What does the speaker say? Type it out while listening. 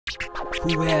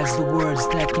Who has the words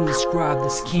that can describe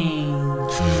this king?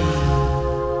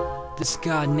 This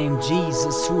God named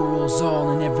Jesus who rules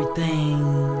all and everything.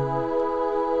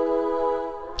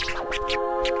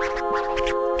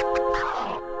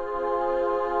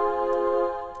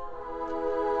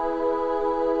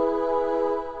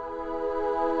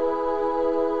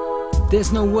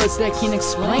 There's no words that can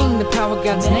explain the power of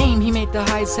God's name. He made the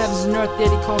highest heavens and earth, yet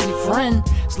He calls me friend.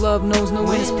 His love knows no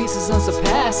end, His peace is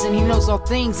unsurpassed, and He knows all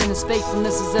things, and His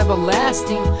faithfulness is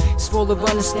everlasting. He's full of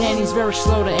understanding, He's very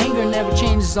slow to anger, never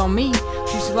changes on me.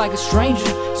 Treats you like a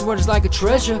stranger, His word is like a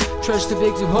treasure, treasure too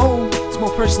big to hold. It's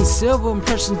more precious than silver and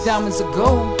precious than diamonds of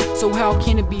gold. So how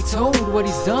can it be told what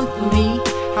He's done for me?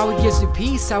 How He gives me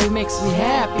peace, how He makes me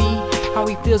happy, how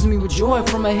He fills me with joy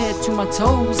from my head to my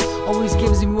toes. Always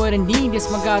gives me what I need, yes,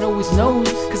 my God always knows.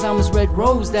 Cause I'm His red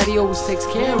rose that He always takes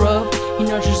care of. He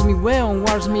nurtures me well and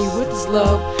waters me with His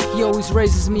love. He always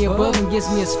raises me above and gives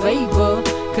me His favor.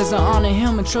 Cause I honor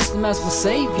Him and trust Him as my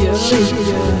Savior.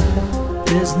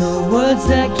 There's no words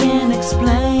that can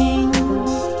explain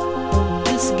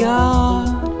this God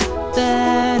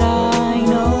that I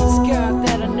know. This God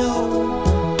that I know.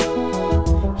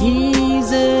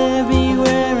 He's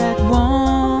everywhere at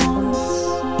once.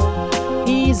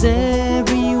 He's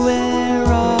everywhere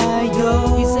I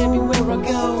go. He's everywhere I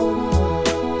go.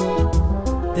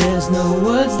 There's no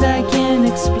words that can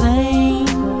explain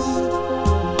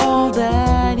all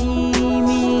that He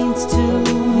means to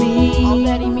me. All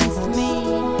that He means to me.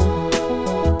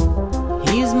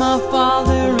 He's my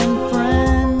Father and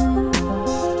friend.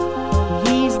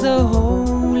 He's the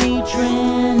Holy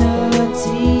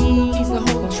Trinity. He's the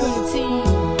Holy Trinity.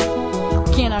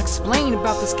 Can't I explain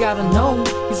about this God I know?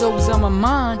 He's always on my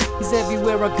mind, He's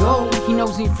everywhere I go. He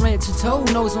knows me from head to toe,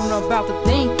 knows what I'm about to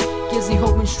think. Gives me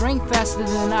hope and strength faster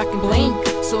than I can blink.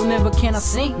 So never can I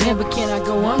sink, never can I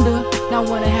go under. Now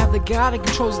when I have the God that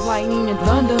controls lightning and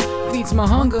thunder, feeds my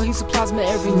hunger, He supplies my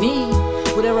every need.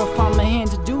 Whatever I find my hand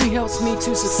to do, He helps me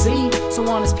to succeed. So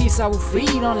on His peace I will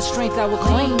feed, on His strength I will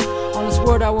cling. On His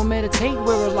word I will meditate,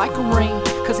 wear it like a ring.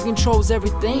 Cause He controls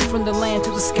everything from the land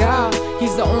to the sky.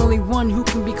 He's the only one who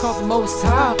can be called the Most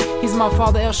High. He's my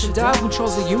Father El Shaddai, who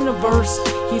controls the universe.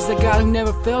 He's the God who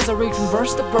never fails, I read from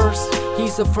verse to verse.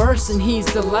 He's the first and He's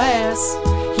the last.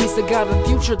 He's the God of the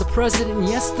future, the present, and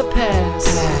yes, the past.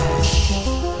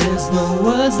 There's no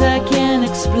words that can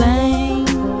explain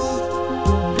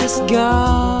this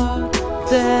God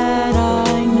that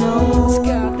I know. This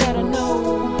God that I know.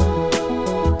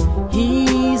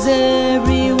 He's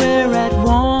everywhere at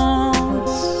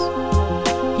once.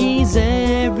 He's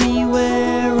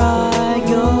everywhere I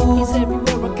go. He's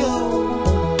everywhere I go.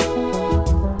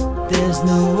 There's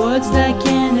no words that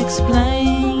can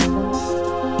explain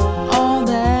all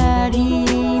that He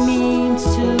means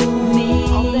to me.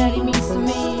 All that He means to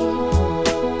me.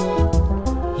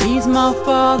 He's my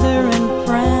Father and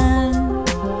friend.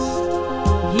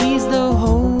 He's the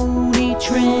Holy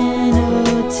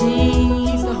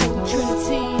Trinity. He's the Holy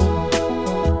Trinity.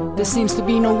 There seems to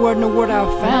be no word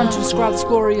I've found to describe this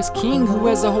glorious King who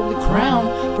wears a holy crown.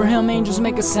 For Him angels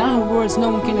make a sound with words no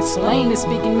one can explain. They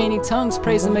speak in many tongues,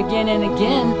 praise Him again and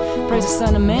again. Praise the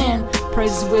Son of Man,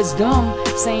 praise His wisdom,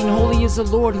 saying holy is the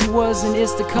Lord who was and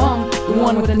is to come. The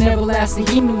one with an everlasting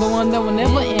kingdom, the one that will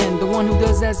never end. The one who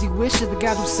does as He wishes, the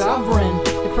God who's sovereign.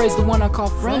 They praise the one I call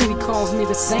friend, He calls me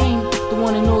the same. The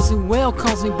one who knows me well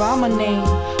calls me by my name.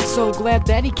 So glad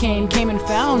that He came and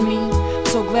found me.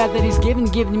 So glad that He's given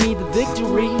me the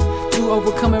victory to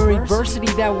overcome every adversity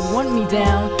that would want me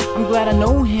down. I'm glad I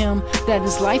know Him, that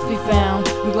His life He found.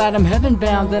 I'm glad I'm heaven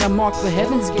bound, that I'm marked for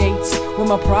heaven's gates, where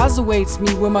my prize awaits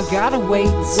me, where my God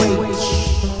awaits.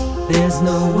 There's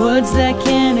no words that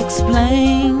can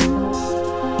explain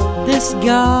this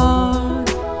God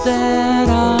that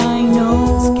I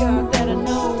know. This God that I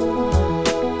know.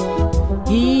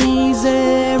 He's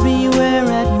everywhere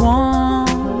at once.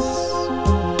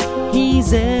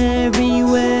 He's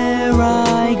everywhere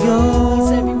I go.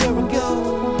 He's everywhere I go.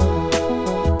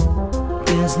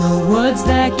 There's no words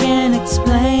that can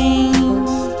explain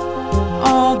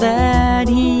all that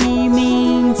He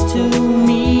means to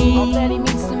me. All that He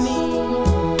means to me.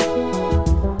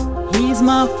 He's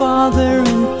my Father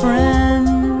and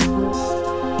friend.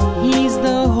 He's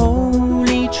the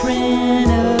Holy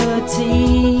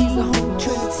Trinity. He's the Holy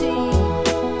Trinity.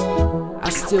 I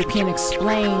still can't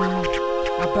explain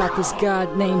about this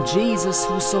God named Jesus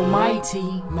who's so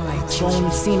mighty. I've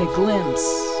only seen a glimpse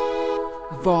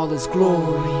of all His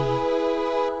glory.